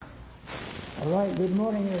All right, good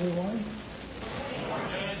morning, everyone.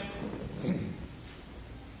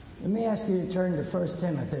 Let me ask you to turn to 1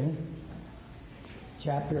 Timothy,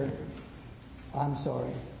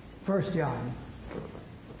 1 John,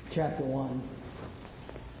 chapter 1.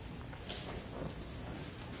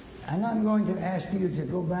 And I'm going to ask you to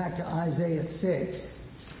go back to Isaiah 6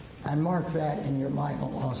 and mark that in your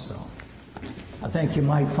Bible also. I think you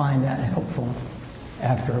might find that helpful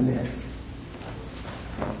after a bit.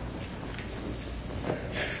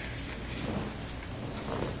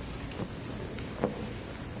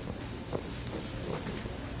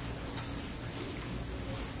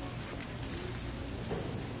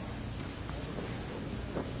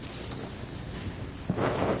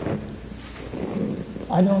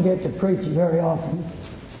 I don't get to preach very often.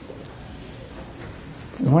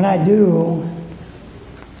 And when I do,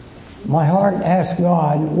 my heart asks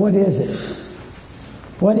God, what is it?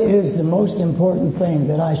 What is the most important thing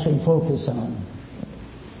that I should focus on?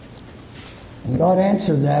 And God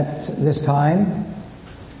answered that this time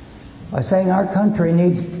by saying our country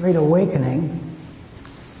needs a great awakening.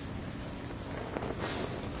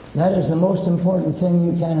 That is the most important thing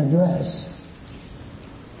you can address.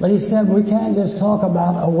 But he said we can't just talk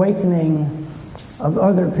about awakening of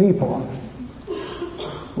other people.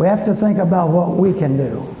 We have to think about what we can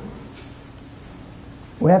do.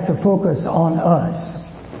 We have to focus on us.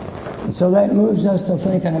 And so that moves us to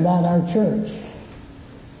thinking about our church.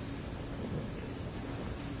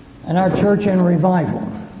 And our church in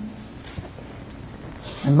revival.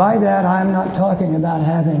 And by that I'm not talking about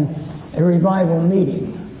having a revival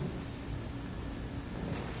meeting.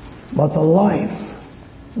 But the life,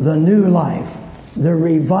 the new life, the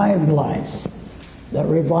revived life that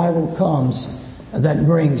revival comes, that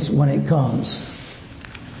brings when it comes.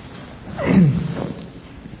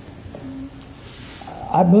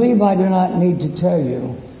 I believe I do not need to tell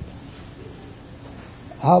you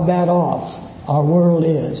how bad off our world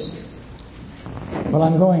is, but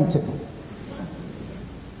I'm going to.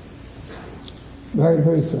 Very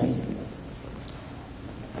briefly.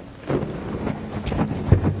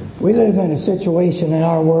 We live in a situation in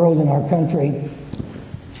our world, in our country,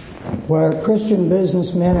 where Christian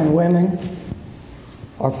businessmen and women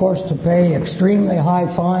are forced to pay extremely high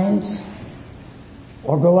fines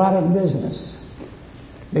or go out of business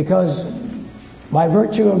because by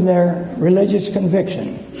virtue of their religious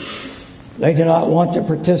conviction, they do not want to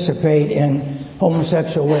participate in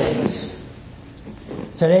homosexual weddings.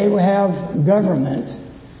 Today we have government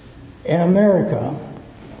in America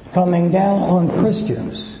coming down on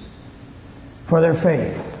Christians for their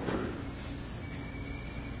faith.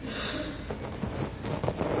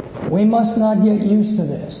 We must not get used to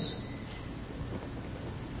this.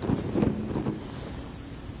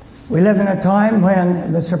 We live in a time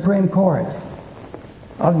when the Supreme Court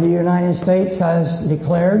of the United States has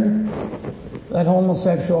declared that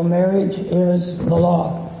homosexual marriage is the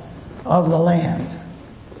law of the land.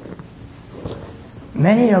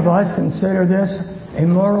 Many of us consider this a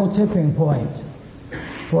moral tipping point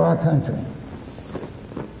for our country.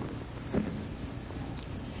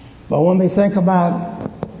 But when we think about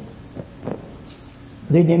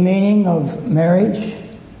the demeaning of marriage,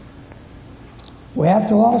 we have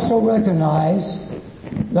to also recognize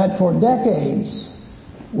that for decades,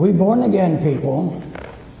 we born-again people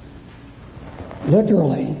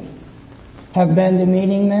literally have been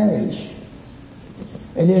demeaning marriage.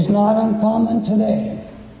 It is not uncommon today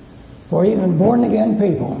for even born-again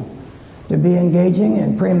people to be engaging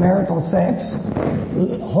in premarital sex,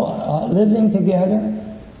 living together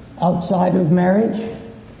outside of marriage,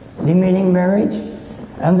 demeaning marriage,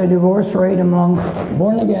 and the divorce rate among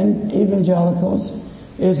born-again evangelicals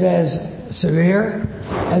is as severe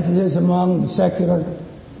as it is among the secular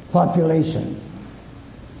population.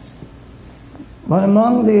 But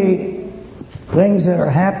among the things that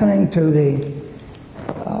are happening to the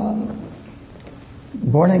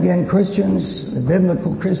born-again Christians, the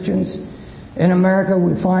biblical Christians in America,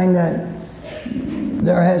 we find that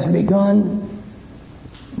there has begun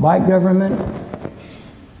by government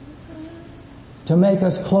to make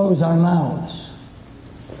us close our mouths.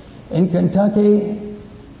 In Kentucky,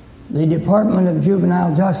 the Department of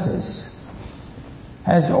Juvenile Justice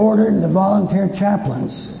has ordered the volunteer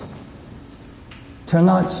chaplains to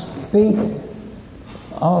not speak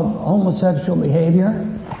of homosexual behavior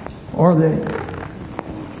or the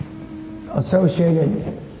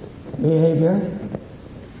associated behavior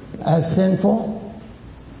as sinful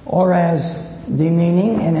or as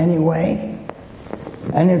demeaning in any way.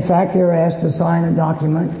 And in fact, they're asked to sign a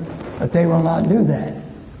document that they will not do that.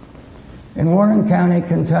 In Warren County,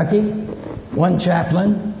 Kentucky, one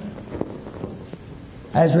chaplain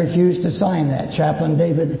has refused to sign that, Chaplain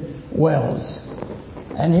David Wells.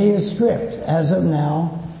 And he is stripped, as of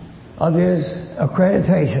now, of his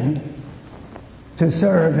accreditation to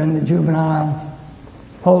serve in the juvenile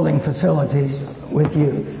holding facilities with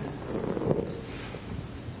youth.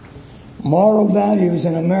 Moral values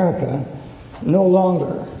in America no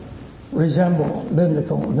longer resemble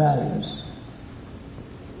biblical values.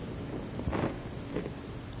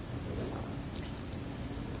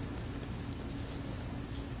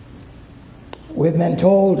 We've been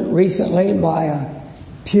told recently by a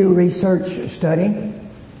Pew Research study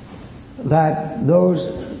that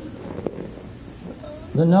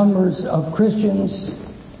the numbers of Christians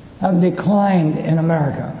have declined in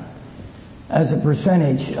America as a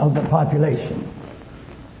percentage of the population.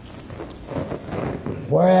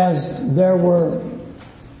 Whereas there were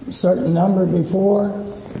a certain number before,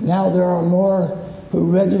 now there are more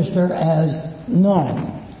who register as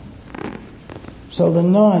none. So the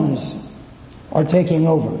nuns are taking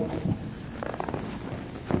over.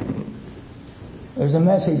 There's a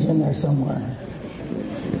message in there somewhere.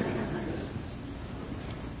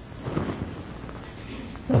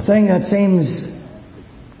 The thing that seems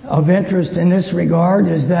of interest in this regard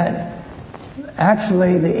is that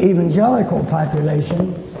actually the evangelical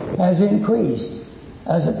population has increased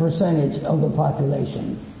as a percentage of the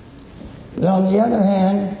population. But on the other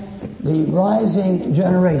hand, the rising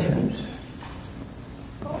generations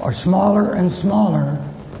are smaller and smaller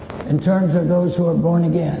in terms of those who are born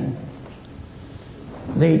again.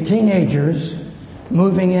 The teenagers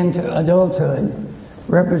moving into adulthood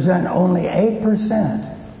represent only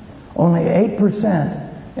 8%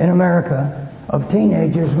 in America of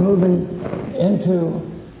teenagers moving into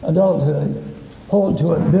adulthood hold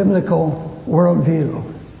to a biblical worldview.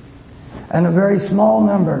 And a very small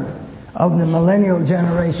number of the millennial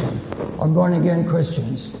generation are born-again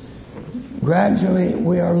Christians. Gradually,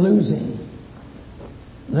 we are losing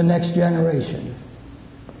the next generation.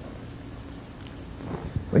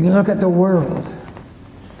 We can look at the world.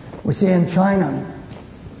 We see in China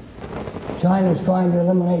is trying to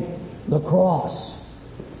eliminate the cross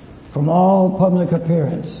from all public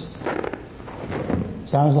appearance.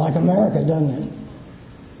 Sounds like America, doesn't it?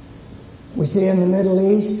 We see in the Middle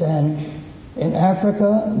East and in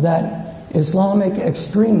Africa that Islamic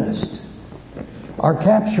extremists are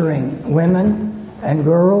capturing women and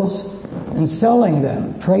girls and selling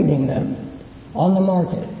them, trading them on the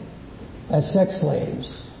market as sex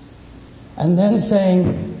slaves, and then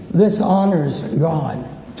saying this honors God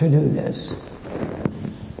to do this.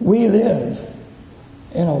 We live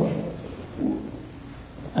in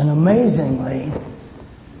an amazingly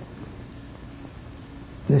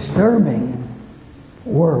disturbing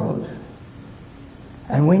world,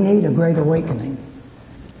 and we need a great awakening.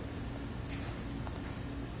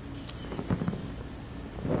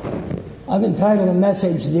 I've entitled a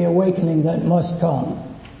message, The Awakening That Must Come.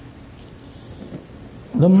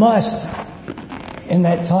 The must in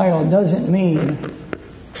that title doesn't mean,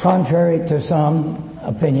 contrary to some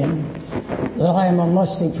opinion, that I am a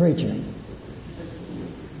musty preacher.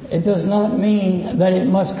 It does not mean that it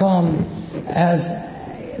must come as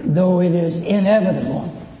though it is inevitable.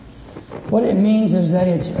 What it means is that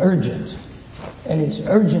it's urgent. And it's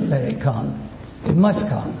urgent that it come. It must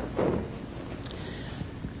come.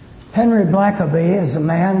 Henry Blackaby is a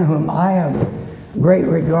man whom I have great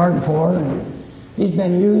regard for, and he's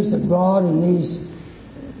been used of God in these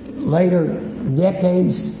later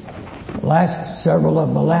decades, several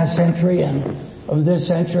of the last century and of this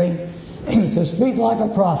century, to speak like a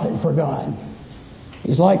prophet for God.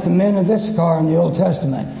 He's like the men of Issachar in the Old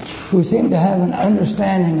Testament, who seem to have an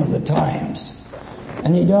understanding of the times.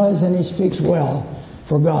 And he does, and he speaks well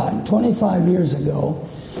for God. 25 years ago,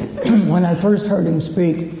 when I first heard him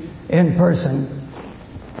speak in person,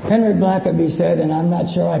 Henry Blackaby said, and I'm not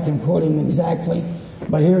sure I can quote him exactly,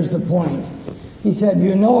 but here's the point. He said,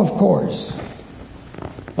 "You know, of course,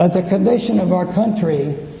 that the condition of our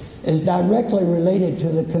country is directly related to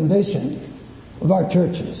the condition of our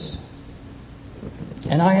churches.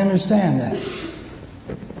 And I understand that.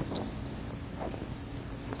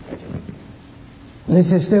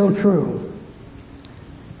 This is still true.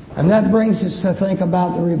 And that brings us to think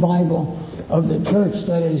about the revival of the church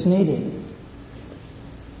that is needed.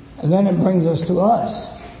 And then it brings us to us,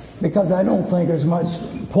 because I don't think there's much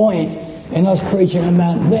point in us preaching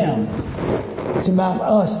about them. It's about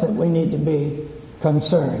us that we need to be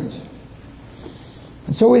concerned.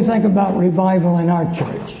 And so we think about revival in our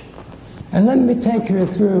church. And let me take you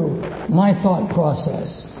through my thought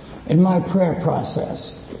process and my prayer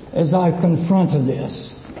process as I confronted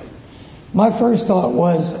this. My first thought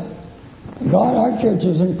was, God, our church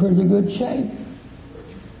is in pretty good shape.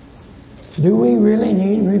 Do we really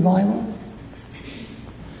need revival?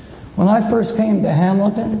 When I first came to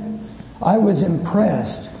Hamilton, I was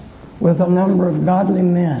impressed with a number of godly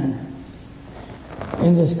men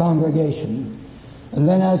in this congregation. And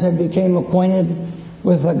then as I became acquainted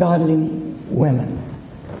with the godly women.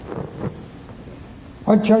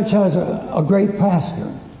 Our church has a great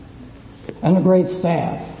pastor and a great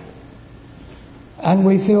staff. And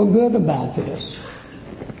we feel good about this.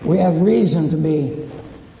 We have reason to be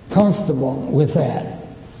comfortable with that.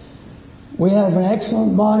 We have an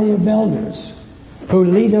excellent body of elders who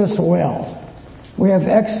lead us well. We have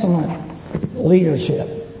excellent leadership.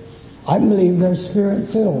 I believe they're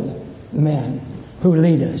spirit-filled men who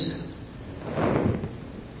lead us.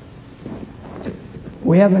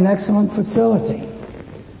 We have an excellent facility.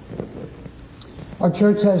 Our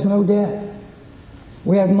church has no debt.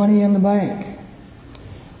 We have money in the bank.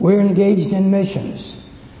 We're engaged in missions,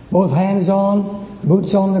 both hands-on,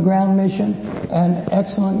 boots-on-the-ground mission, and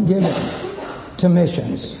excellent giving to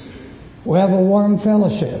missions. We have a warm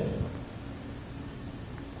fellowship.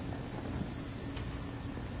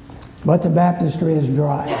 But the baptistry is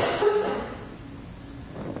dry.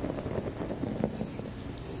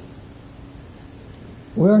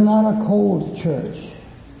 We're not a cold church.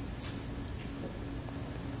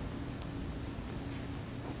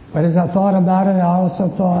 But as I thought about it, I also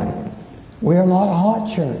thought, we are not a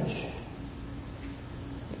hot church.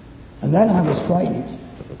 And then I was frightened.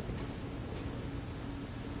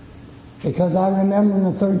 Because I remember in the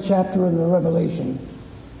 3rd chapter of the Revelation,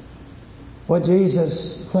 what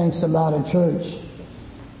Jesus thinks about a church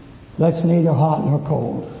that's neither hot nor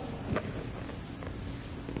cold.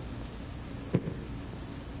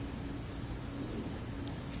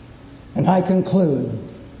 And I conclude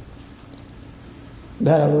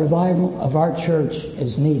that a revival of our church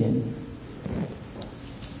is needed.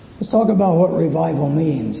 Let's talk about what revival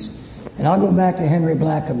means. And I'll go back to Henry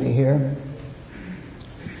Blackaby here.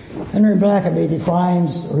 Henry Blackaby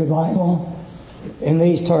defines revival in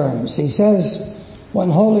these terms. He says, when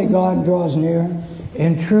holy God draws near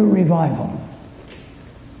in true revival,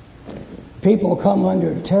 people come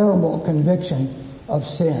under terrible conviction of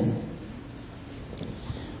sin.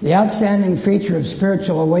 The outstanding feature of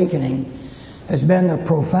spiritual awakening has been the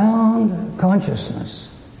profound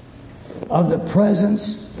consciousness of the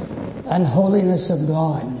presence and holiness of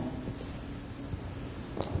God.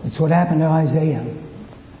 That's what happened to Isaiah.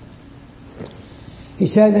 He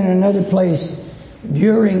said in another place,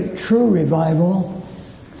 during true revival,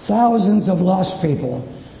 thousands of lost people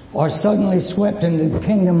are suddenly swept into the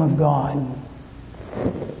kingdom of God.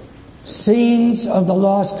 Scenes of the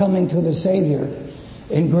lost coming to the Savior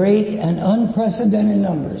in great and unprecedented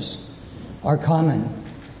numbers are common.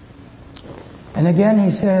 And again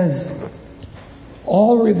he says,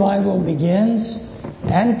 all revival begins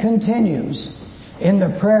and continues in the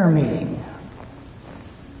prayer meeting.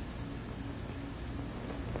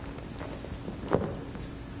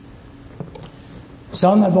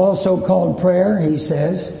 Some have also called prayer, he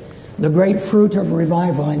says, the great fruit of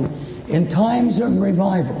revival. And in times of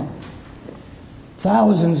revival,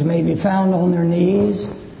 thousands may be found on their knees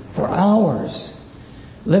for hours,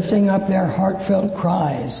 lifting up their heartfelt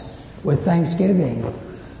cries with thanksgiving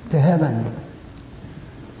to heaven.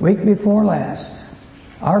 Week before last,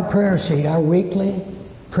 our prayer sheet, our weekly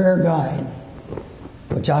prayer guide,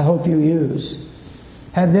 which I hope you use,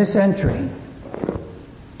 had this entry: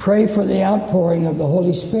 pray for the outpouring of the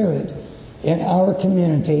Holy Spirit in our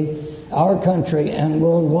community, our country, and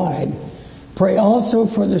worldwide. Pray also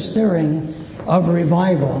for the stirring of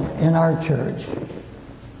revival in our church.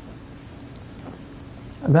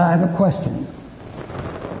 But I have a question.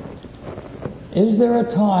 Is there a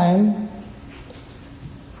time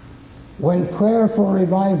when prayer for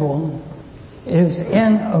revival is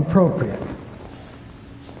inappropriate?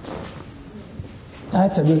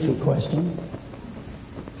 That's a goofy question.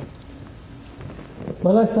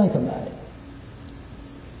 But let's think about it.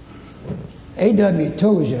 A.W.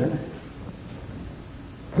 Tozer,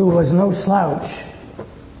 who was no slouch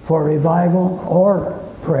for revival or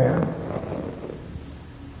prayer,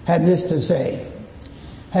 had this to say: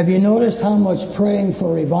 have you noticed how much praying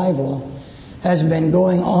for revival has been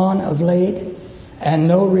going on of late and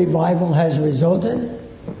no revival has resulted?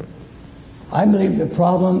 I believe the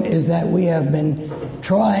problem is that we have been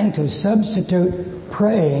trying to substitute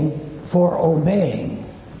praying for obeying,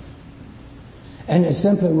 and it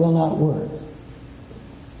simply will not work.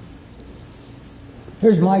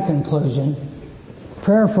 Here's my conclusion.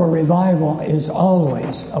 Prayer for revival is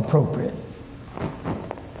always appropriate.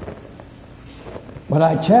 But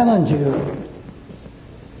I challenge you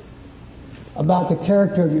about the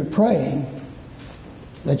character of your praying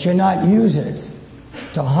that you not use it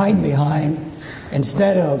to hide behind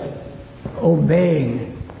instead of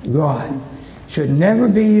obeying God. Should never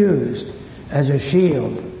be used as a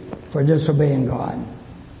shield for disobeying God.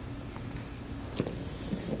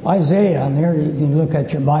 Isaiah, and here you can look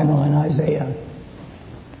at your Bible in Isaiah.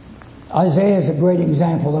 Isaiah is a great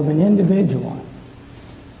example of an individual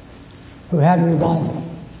who had revival.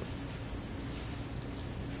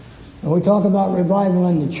 When we talk about revival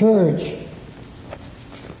in the church,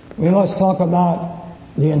 we must talk about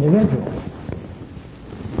the individual.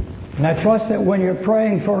 And I trust that when you're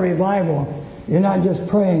praying for revival, you're not just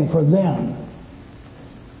praying for them.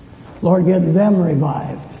 Lord, get them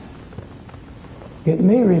revived. Get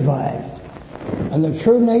me revived. And the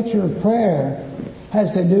true nature of prayer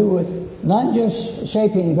has to do with not just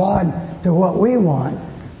shaping God to what we want,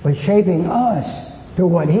 but shaping us to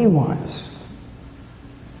what He wants.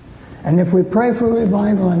 And if we pray for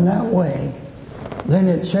revival in that way, then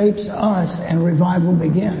it shapes us and revival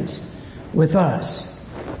begins with us.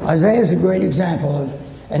 Isaiah is a great example of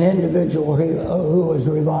an individual who was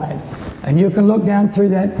revived. And you can look down through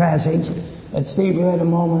that passage that Steve read a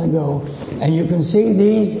moment ago, and you can see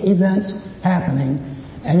these events happening,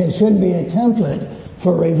 and it should be a template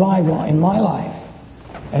for revival in my life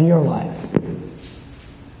and your life.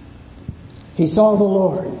 He saw the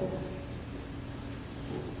Lord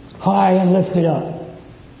high and lifted up,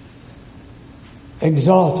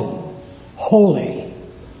 exalted, holy,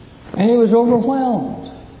 and he was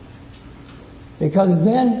overwhelmed, because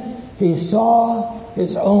then he saw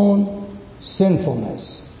his own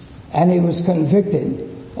sinfulness, and he was convicted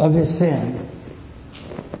of his sin.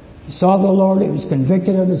 He saw the Lord, he was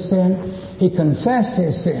convicted of his sin, he confessed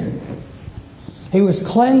his sin, he was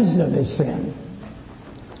cleansed of his sin.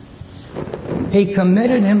 He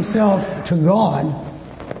committed himself to God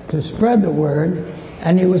to spread the word,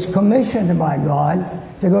 and he was commissioned by God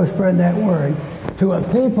to go spread that word to a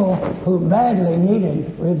people who badly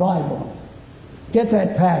needed revival. Get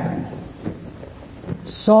that pattern.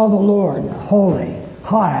 Saw the Lord holy,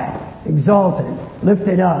 high, exalted,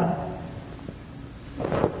 lifted up.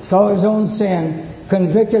 Saw his own sin,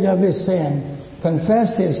 convicted of his sin,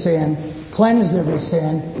 confessed his sin, cleansed of his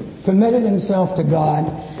sin, committed himself to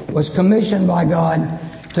God, was commissioned by God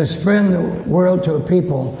to spread the world to a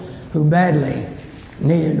people who badly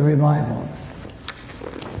needed revival.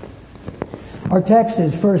 Our text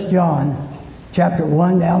is 1 John chapter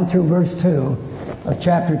 1 down through verse 2 of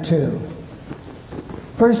chapter 2.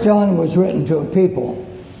 1 John was written to a people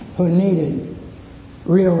who needed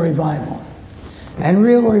real revival. And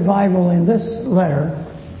real revival in this letter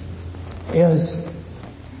is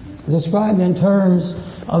described in terms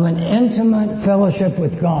of an intimate fellowship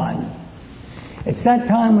with God. It's that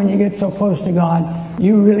time when you get so close to God,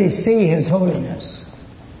 you really see His holiness.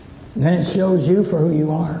 Then it shows you for who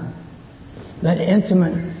you are. That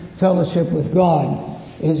intimate fellowship with God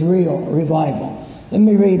is real revival. Let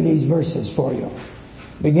me read these verses for you.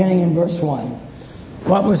 Beginning in verse 1.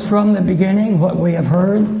 What was from the beginning, what we have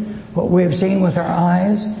heard, what we have seen with our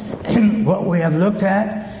eyes, what we have looked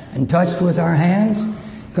at and touched with our hands,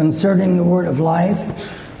 concerning the word of life.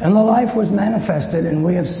 And the life was manifested, and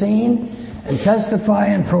we have seen and testify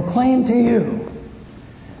and proclaim to you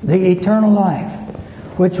the eternal life,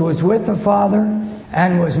 which was with the Father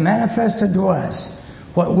and was manifested to us.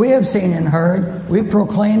 What we have seen and heard, we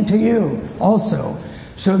proclaim to you also,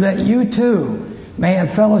 so that you too may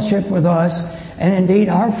have fellowship with us. And indeed,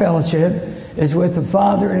 our fellowship is with the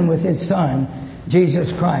Father and with His Son,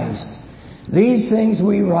 Jesus Christ. These things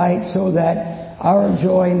we write so that our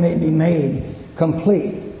joy may be made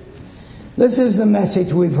complete. This is the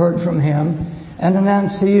message we've heard from Him and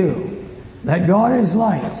announced to you, that God is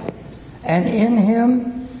light, and in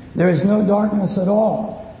Him there is no darkness at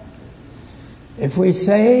all. If we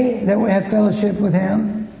say that we have fellowship with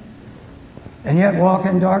Him and yet walk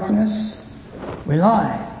in darkness, we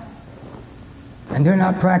lie and do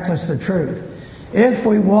not practice the truth. If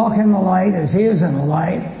we walk in the light as He is in the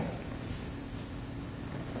light,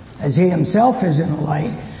 as He Himself is in the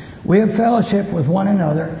light, we have fellowship with one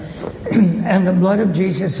another, and the blood of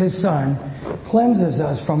Jesus, His Son, cleanses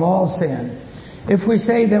us from all sin. If we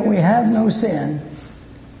say that we have no sin,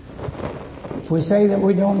 if we say that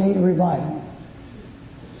we don't need revival,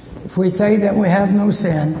 if we say that we have no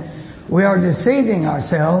sin, we are deceiving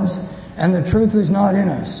ourselves, and the truth is not in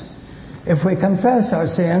us. If we confess our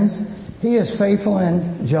sins, He is faithful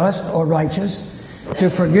and just or righteous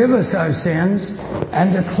to forgive us our sins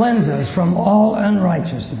and to cleanse us from all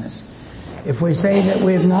unrighteousness. If we say that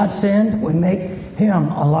we have not sinned, we make Him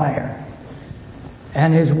a liar,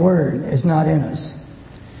 and His word is not in us.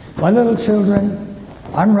 My little children,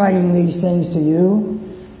 I'm writing these things to you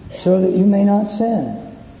so that you may not sin.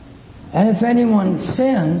 And if anyone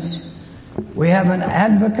sins, we have an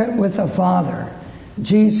advocate with the Father,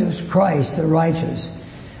 Jesus Christ the righteous.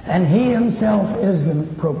 And He Himself is the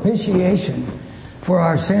propitiation for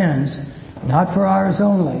our sins, not for ours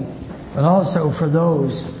only, but also for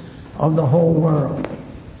those of the whole world.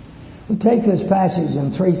 We take this passage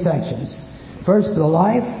in 3 sections. First, the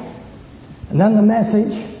life, and then the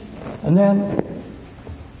message, and then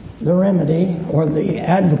the remedy, or the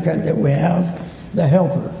advocate that we have, the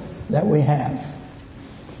helper that we have.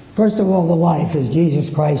 First of all, the life is Jesus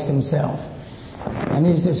Christ Himself. And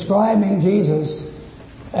He's describing Jesus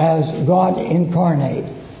as God incarnate.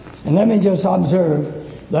 And let me just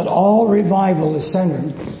observe that all revival is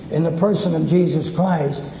centered in the person of Jesus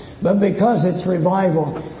Christ. But because it's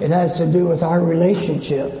revival, it has to do with our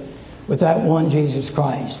relationship with that one Jesus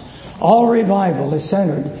Christ. All revival is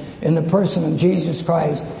centered in the person of Jesus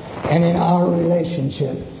Christ and in our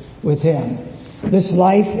relationship with Him. This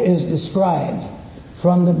life is described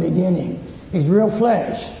from the beginning. He's real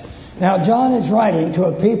flesh. Now, John is writing to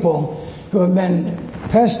a people who have been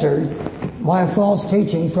pestered by a false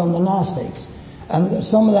teaching from the Gnostics. And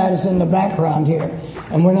some of that is in the background here.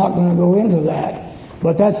 And we're not going to go into that.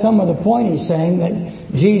 But that's some of the point he's saying,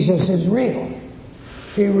 that Jesus is real.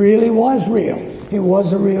 He really was real. He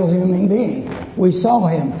was a real human being. We saw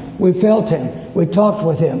Him. We felt Him. We talked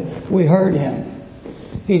with Him. We heard Him.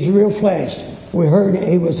 He's real flesh. We heard,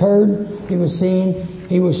 He was heard, He was seen,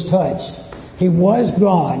 He was touched. He was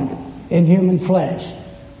God in human flesh.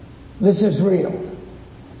 This is real.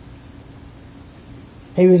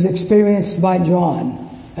 He was experienced by John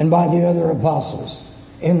and by the other apostles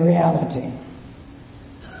in reality.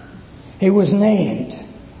 He was named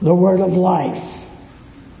the Word of Life.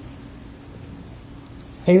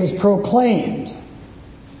 He was proclaimed.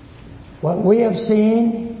 What we have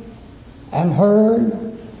seen and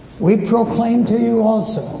heard, we proclaim to you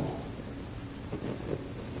also,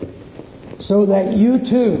 so that you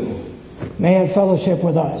too may have fellowship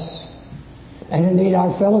with us. And indeed,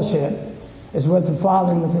 our fellowship is with the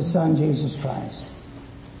Father and with His Son, Jesus Christ.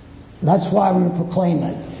 That's why we proclaim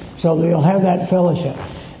it, so that you'll have that fellowship.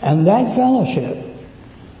 And that fellowship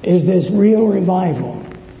is this real revival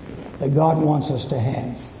that God wants us to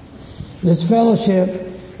have. This fellowship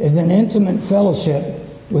is an intimate fellowship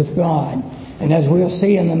with God. And as we'll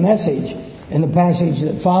see in the message, in the passage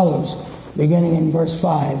that follows, beginning in verse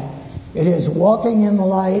 5, it is walking in the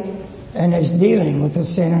light and is dealing with the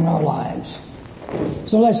sin in our lives.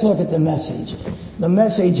 So let's look at the message. The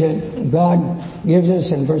message that God gives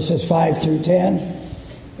us in verses 5 through 10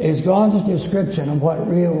 is God's description of what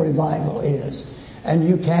real revival is. And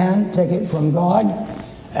you can take it from God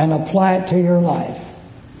and apply it to your life.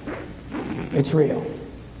 It's real.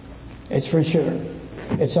 It's for sure.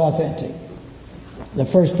 It's authentic. The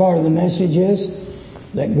first part of the message is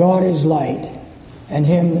that God is light, and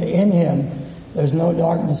in Him there's no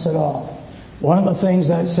darkness at all. One of the things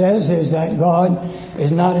that says is that God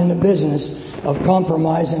is not in the business of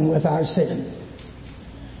compromising with our sin.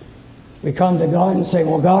 We come to God and say,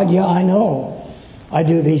 well, God, yeah, I know I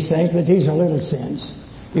do these things, but these are little sins.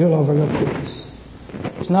 You'll overlook these.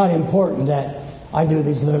 It's not important that I do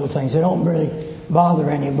these little things. They don't really bother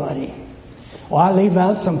anybody. Well, I leave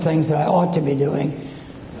out some things that I ought to be doing.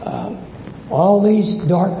 All these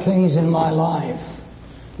dark things in my life,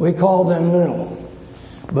 we call them little.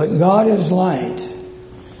 But God is light,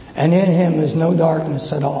 and in Him is no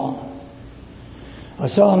darkness at all. I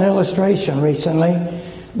saw an illustration recently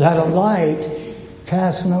that a light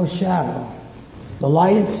casts no shadow. The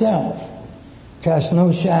light itself casts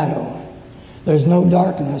no shadow. There's no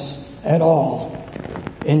darkness at all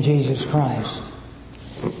in Jesus Christ.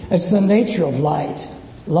 It's the nature of light.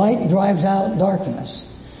 Light drives out darkness.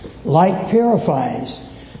 Light purifies.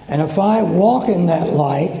 And if I walk in that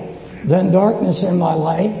light, then darkness in my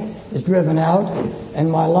light is driven out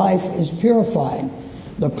and my life is purified.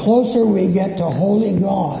 The closer we get to holy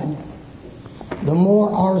God, the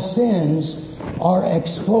more our sins are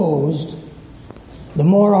exposed, the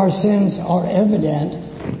more our sins are evident,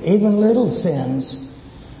 even little sins,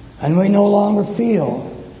 and we no longer feel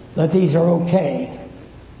that these are okay.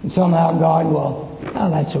 And somehow God will, oh,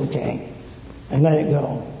 that's okay, and let it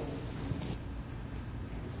go.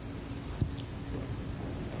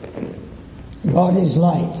 God is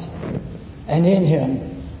light, and in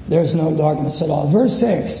Him there's no darkness at all. Verse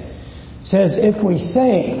 6 says, if we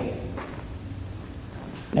say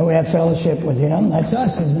that we have fellowship with Him, that's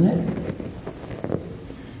us, isn't it?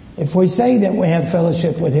 If we say that we have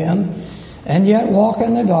fellowship with Him, and yet walk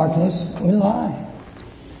in the darkness, we lie.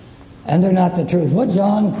 And they're not the truth. What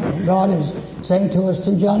God is saying to us,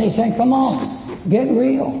 to John, He's saying, come on. Get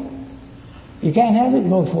real. You can't have it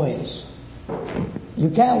both ways. You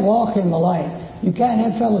can't walk in the light. You can't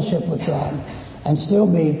have fellowship with God and still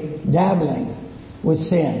be dabbling with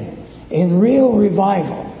sin. In real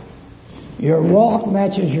revival, your walk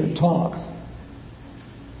matches your talk.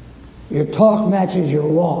 Your talk matches your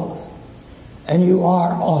walk. And you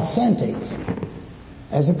are authentic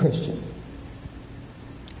as a Christian.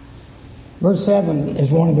 Verse 7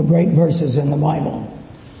 is one of the great verses in the Bible.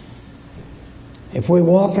 If we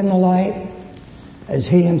walk in the light, as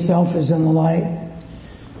He Himself is in the light,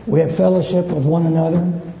 we have fellowship with one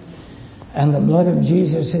another, and the blood of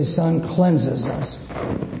Jesus, His Son, cleanses us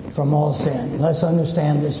from all sin. Let's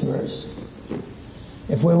understand this verse.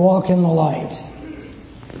 If we walk in the light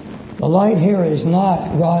here is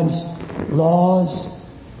not God's laws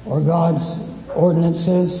or God's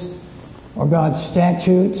ordinances or God's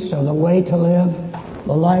statutes or the way to live.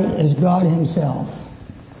 The light is God Himself.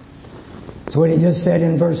 That's what He just said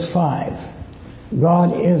in verse 5.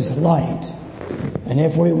 God is light. And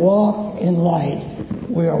if we walk in light,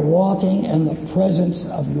 we are walking in the presence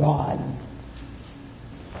of God.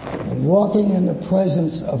 And walking in the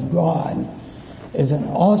presence of God is an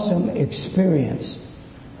awesome experience.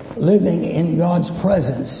 Living in God's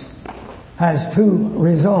presence has two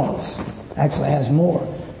results. Actually has more,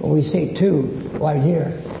 but we see two right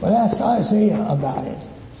here. But ask Isaiah about it.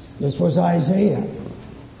 This was Isaiah,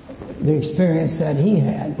 the experience that he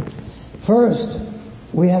had. First,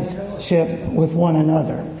 we have fellowship with one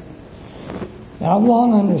another. Now, I've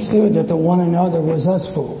long understood that the one another was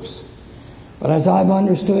us folks. But as I've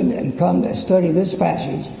understood and come to study this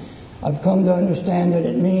passage, I've come to understand that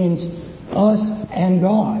it means us and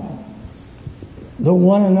God. The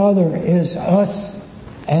one another is us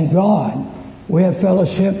and God. We have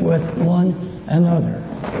fellowship with one another.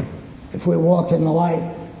 If we walk in the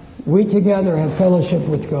light, we together have fellowship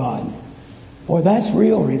with God. Boy, that's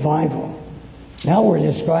real revival. Now we're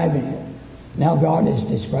describing it. Now God is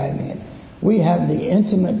describing it. We have the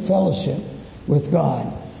intimate fellowship with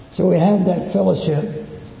God. So we have that fellowship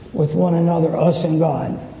with one another, us and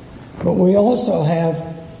God. But we also have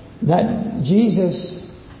that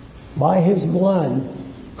Jesus, by His blood,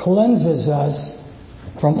 cleanses us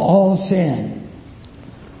from all sin.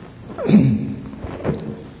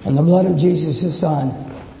 And the blood of Jesus, His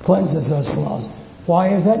Son, cleanses us from all sin. Why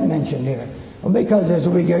is that mentioned here? Well, because as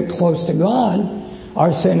we get close to God,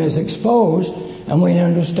 our sin is exposed, and we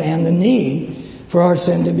understand the need for our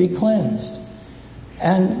sin to be cleansed.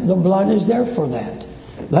 And the blood is there for that.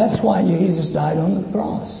 That's why Jesus died on the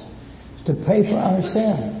cross, to pay for our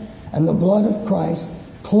sin. And the blood of Christ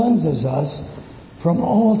cleanses us from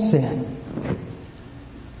all sin.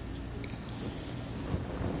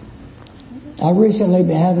 I've recently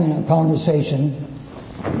been having a conversation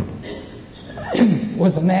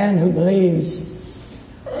with a man who believes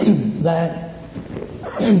that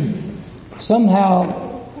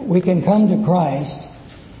somehow we can come to Christ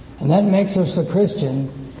and that makes us a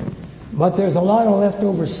Christian, but there's a lot of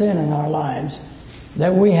leftover sin in our lives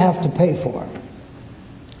that we have to pay for.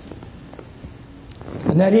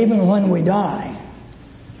 And that even when we die,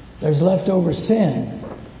 there's leftover sin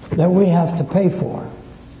that we have to pay for,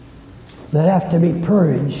 that have to be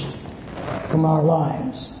purged from our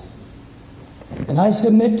lives. And I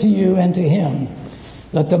submit to you and to him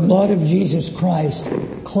that the blood of Jesus Christ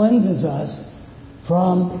cleanses us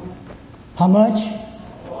from how much?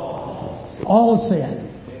 All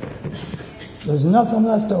sin. There's nothing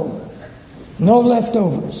left over. No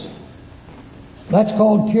leftovers. That's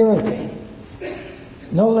called purity.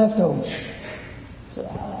 No leftovers. It's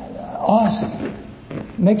awesome.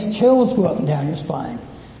 Makes chills go up and down your spine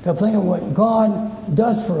to think of what God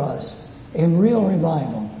does for us in real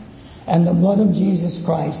revival. And the blood of Jesus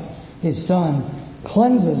Christ, His Son,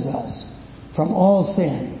 cleanses us from all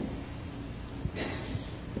sin.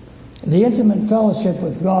 The intimate fellowship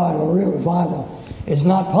with God or real revival is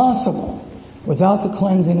not possible without the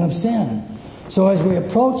cleansing of sin. So as we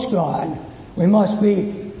approach God, we must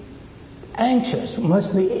be anxious, we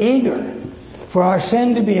must be eager for our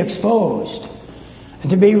sin to be exposed and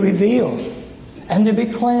to be revealed and to be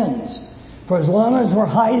cleansed. For as long as we're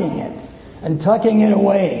hiding it and tucking it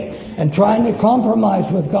away and trying to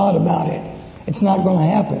compromise with God about it, it's not going to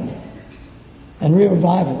happen. And real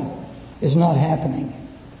revival is not happening.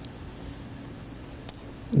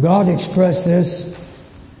 God expressed this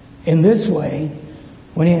in this way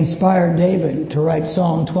when He inspired David to write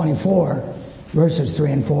Psalm 24, verses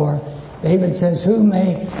 3 and 4. David says, "Who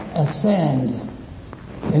may ascend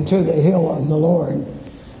into the hill of the Lord,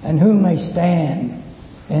 and who may stand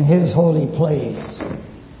in His holy place?"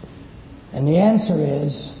 And the answer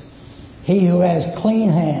is, he who has clean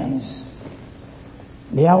hands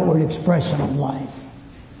the outward expression of life,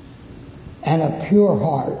 and a pure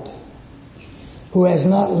heart, who has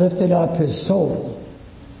not lifted up his soul,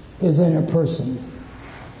 his inner person,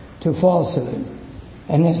 to falsehood,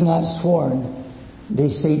 and has not sworn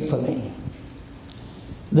deceitfully.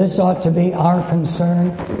 This ought to be our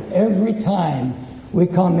concern every time we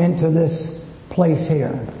come into this place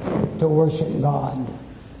here to worship God.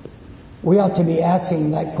 We ought to be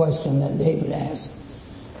asking that question that David asked: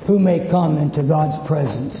 who may come into God's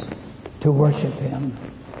presence to worship Him?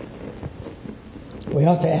 We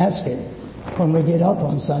ought to ask it when we get up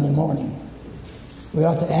on Sunday morning. We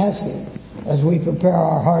ought to ask it as we prepare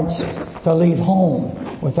our hearts to leave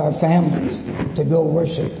home with our families to go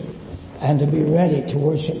worship and to be ready to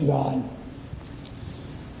worship God.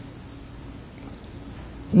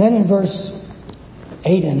 And then in verse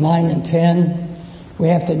 8 and 9 and 10, we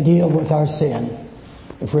have to deal with our sin.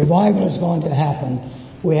 If revival is going to happen,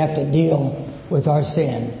 we have to deal with our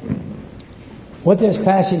sin. What this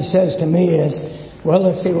passage says to me is, well,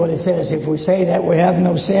 let's see what it says. If we say that we have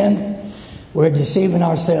no sin, we're deceiving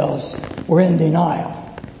ourselves. We're in denial.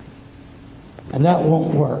 And that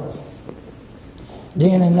won't work.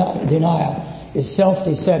 Denial is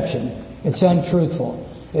self-deception. It's untruthful.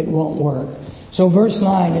 It won't work. So verse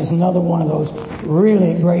 9 is another one of those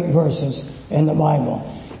really great verses in the Bible.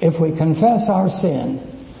 If we confess our sin,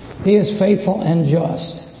 He is faithful and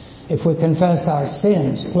just. If we confess our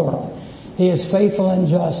sins, plural, He is faithful and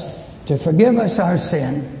just to forgive us our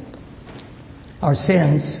sins,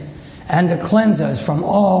 and to cleanse us from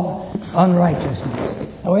all unrighteousness.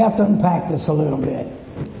 Now we have to unpack this a little bit.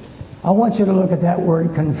 I want you to look at that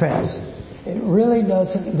word confess. It really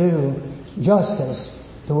doesn't do justice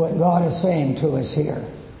to what God is saying to us here.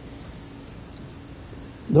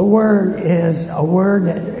 The word is a word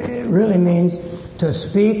that it really means to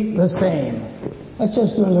speak the same. Let's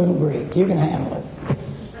just do a little Greek. You can handle it.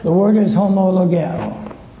 The word is homologeo.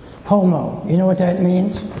 Homo. You know what that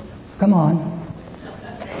means? Come on.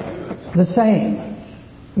 The same.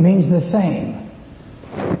 Means the same.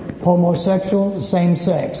 Homosexual, same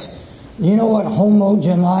sex. You know what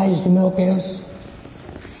homogenized milk is?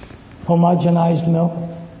 Homogenized milk?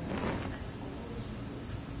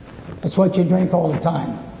 It's what you drink all the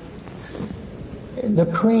time. The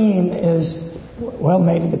cream is, well,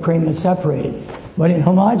 maybe the cream is separated. But in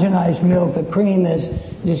homogenized milk, the cream is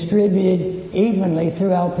distributed evenly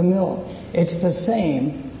throughout the milk. It's the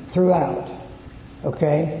same throughout.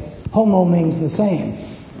 Okay? Homo means the same.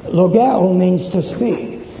 Logeo means to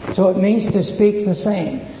speak. So it means to speak the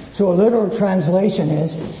same. So a literal translation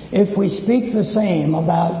is, if we speak the same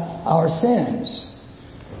about our sins.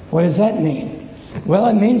 What does that mean? Well,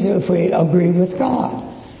 it means if we agree with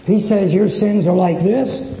God. He says, your sins are like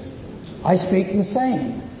this. I speak the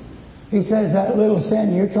same. He says, that little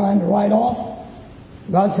sin you're trying to write off,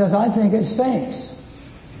 God says, I think it stinks.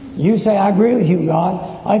 You say, I agree with you,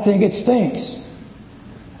 God. I think it stinks.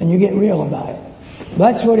 And you get real about it.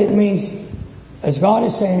 That's what it means, as God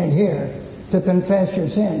is saying it here, to confess your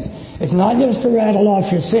sins. It's not just to rattle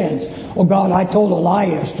off your sins. Oh, God, I told a lie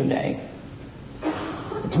yesterday.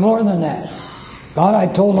 It's more than that. God,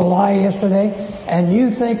 I told a lie yesterday, and you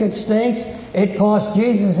think it stinks. It cost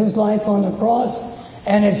Jesus His life on the cross,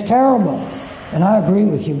 and it's terrible. And I agree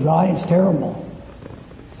with you, God, it's terrible.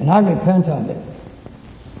 And I repent of it.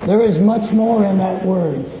 There is much more in that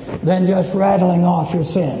word than just rattling off your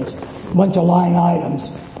sins. A bunch of line items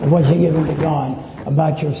of what you're giving to God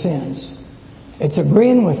about your sins. It's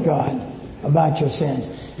agreeing with God about your sins.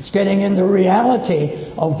 It's getting into reality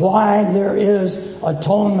of why there is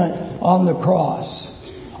atonement on the cross.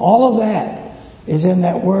 All of that is in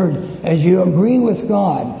that word as you agree with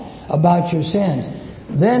God about your sins.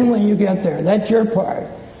 Then when you get there, that's your part.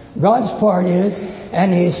 God's part is,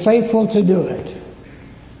 and He is faithful to do it.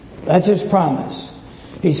 That's His promise.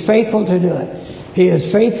 He's faithful to do it. He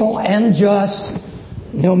is faithful and just.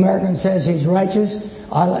 New American says He's righteous.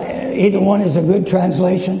 Either one is a good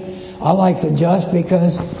translation. I like the just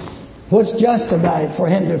because what's just about it for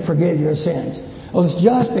Him to forgive your sins? Well, it's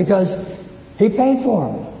just because He paid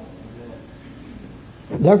for them.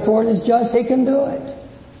 Therefore, it is just He can do it.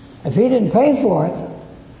 If He didn't pay for it,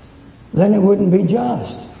 then it wouldn't be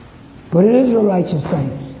just. But it is a righteous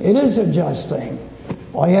thing. It is a just thing.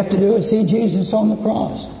 All you have to do is see Jesus on the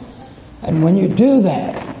cross. And when you do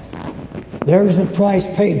that, there's the price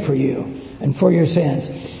paid for you and for your sins.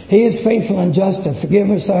 He is faithful and just to forgive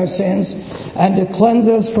us our sins and to cleanse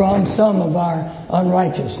us from some of our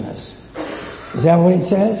unrighteousness. Is that what it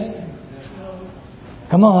says?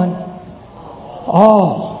 Come on.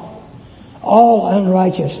 All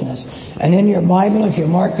unrighteousness. And in your Bible, if you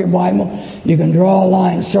mark your Bible, you can draw a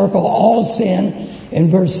line, circle all sin, in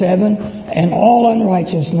verse 7 and all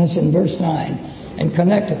unrighteousness in verse 9 and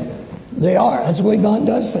connect them. They are. That's the way God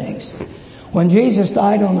does things. When Jesus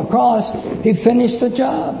died on the cross, He finished the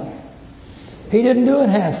job. He didn't do it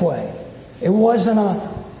halfway. It wasn't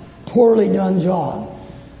a poorly done job.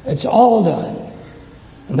 It's all done.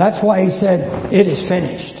 And that's why He said, it is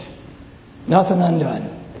finished. Nothing undone.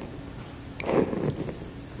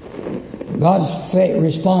 God's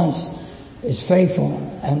response is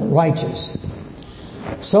faithful and righteous.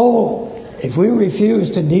 So, if we refuse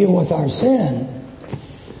to deal with our sin,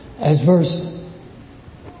 as verse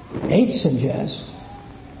 8 suggests,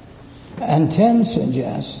 and 10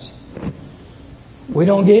 suggests, we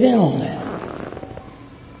don't get in on that.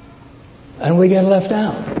 And we get left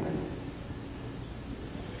out.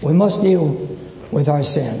 We must deal with our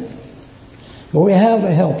sin. But we have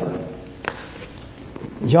a helper.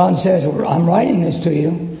 John says, I'm writing this to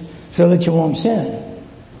you so that you won't sin.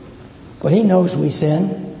 But he knows we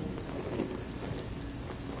sin.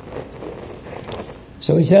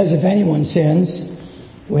 So he says, if anyone sins,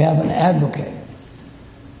 we have an advocate.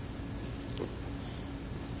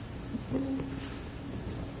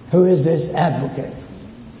 Who is this advocate?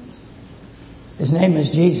 His name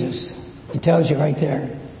is Jesus. He tells you right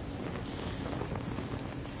there.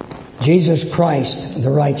 Jesus Christ, the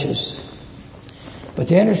righteous. But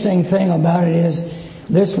the interesting thing about it is,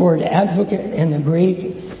 this word advocate in the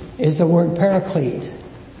Greek is the word paraclete.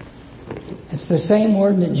 It's the same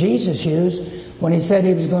word that Jesus used when He said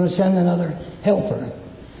He was going to send another helper.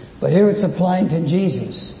 But here it's applied to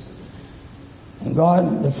Jesus. And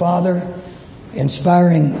God the Father,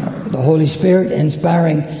 inspiring the Holy Spirit,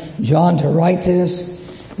 inspiring John to write this,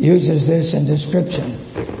 uses this in description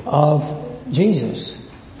of Jesus.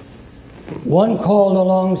 One called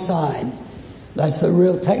alongside. That's the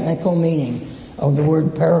real technical meaning of the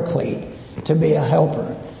word paraclete, to be a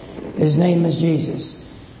helper. His name is Jesus.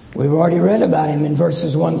 We've already read about Him in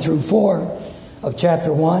verses 1 through 4 of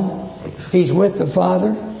chapter 1. He's with the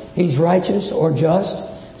Father. He's righteous or just.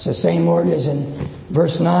 It's the same word as in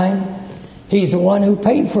verse 9. He's the one who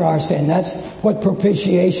paid for our sin. That's what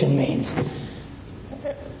propitiation means.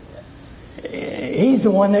 He's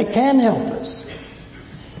the one that can help us.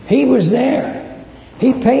 He was there.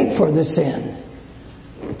 He paid for the sin.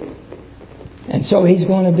 And so He's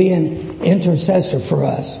going to be an intercessor for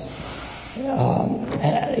us.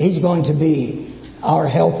 He's going to be our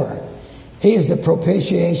helper. He is the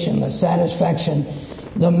propitiation, the satisfaction,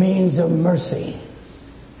 the means of mercy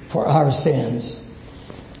for our sins.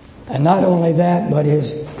 And not only that, but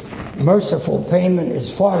His merciful payment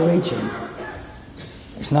is far-reaching.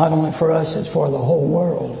 It's not only for us, it's for the whole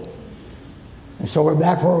world. And so we're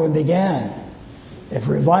back where we began. If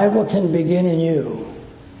revival can begin in you,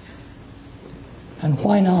 and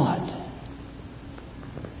why not?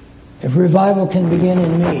 If revival can begin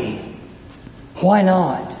in me, why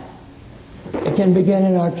not? It can begin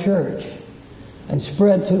in our church and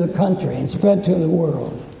spread to the country and spread to the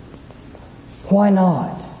world. Why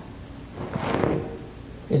not?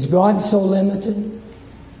 Is God so limited?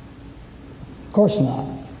 Of course not.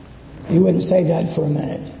 You wouldn't say that for a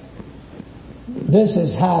minute. This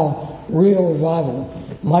is how real revival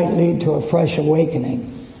might lead to a fresh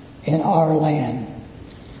awakening in our land.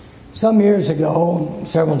 Some years ago,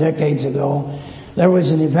 several decades ago, there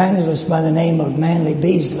was an evangelist by the name of Manly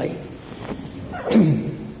Beasley.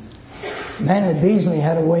 Manly Beasley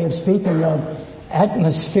had a way of speaking of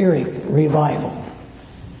atmospheric revival.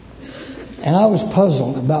 And I was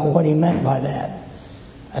puzzled about what he meant by that.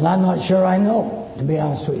 And I'm not sure I know, to be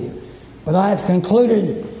honest with you. But I have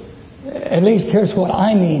concluded, at least here's what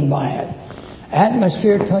I mean by it.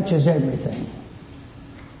 Atmosphere touches everything.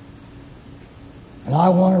 And I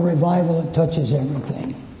want a revival that touches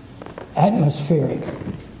everything. Atmospheric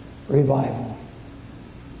revival.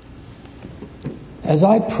 As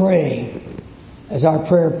I pray, as our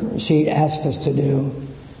prayer sheet asks us to do,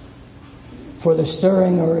 for the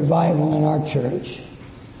stirring of revival in our church,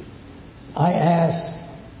 I ask,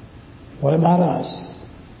 what about us?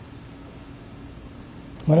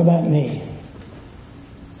 What about me?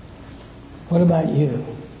 What about you?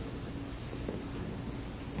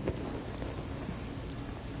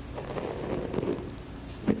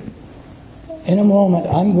 In a moment,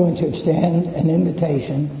 I'm going to extend an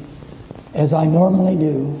invitation, as I normally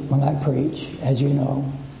do when I preach, as you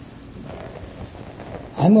know.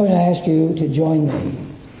 I'm going to ask you to join me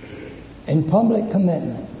in public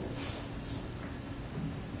commitment.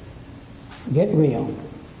 Get real.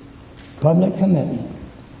 Public commitment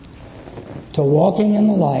to walking in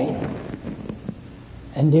the light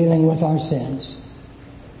and dealing with our sins.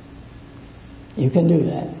 You can do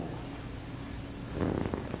that.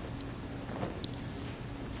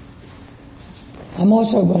 I'm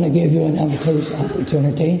also going to give you an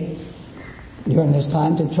opportunity during this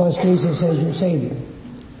time to trust Jesus as your Savior.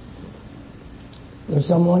 There's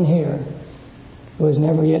someone here who has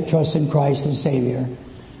never yet trusted Christ as Savior.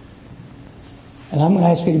 And I'm going to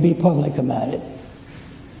ask you to be public about it.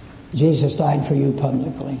 Jesus died for you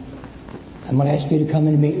publicly. I'm going to ask you to come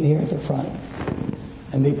and meet me here at the front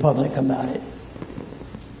and be public about it.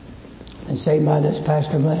 And say by this,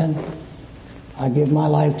 Pastor Glenn, I give my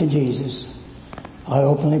life to Jesus. I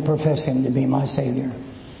openly profess Him to be my Savior.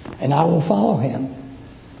 And I will follow Him.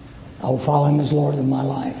 I will follow Him as Lord of my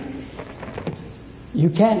life. You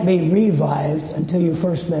can't be revived until you've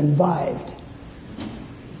first been vived.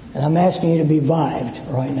 And I'm asking you to be vived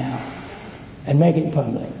right now and make it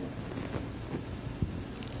public.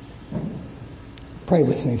 Pray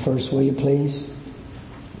with me first, will you please?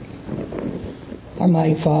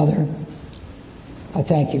 Almighty Father, I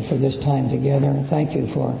thank you for this time together. Thank you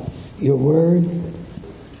for your word.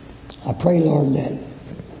 I pray, Lord, that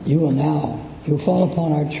you'll fall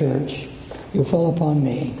upon our church. You'll fall upon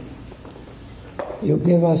me. You'll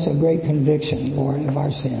give us a great conviction, Lord, of our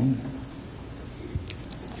sin.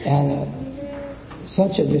 And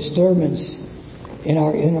such a disturbance in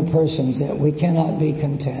our inner persons that we cannot be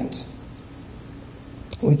content.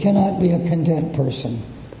 We cannot be a content person.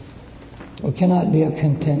 We cannot be a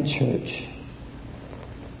content church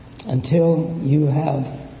until you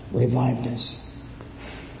have revived us.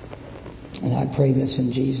 And I pray this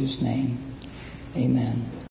in Jesus' name. Amen.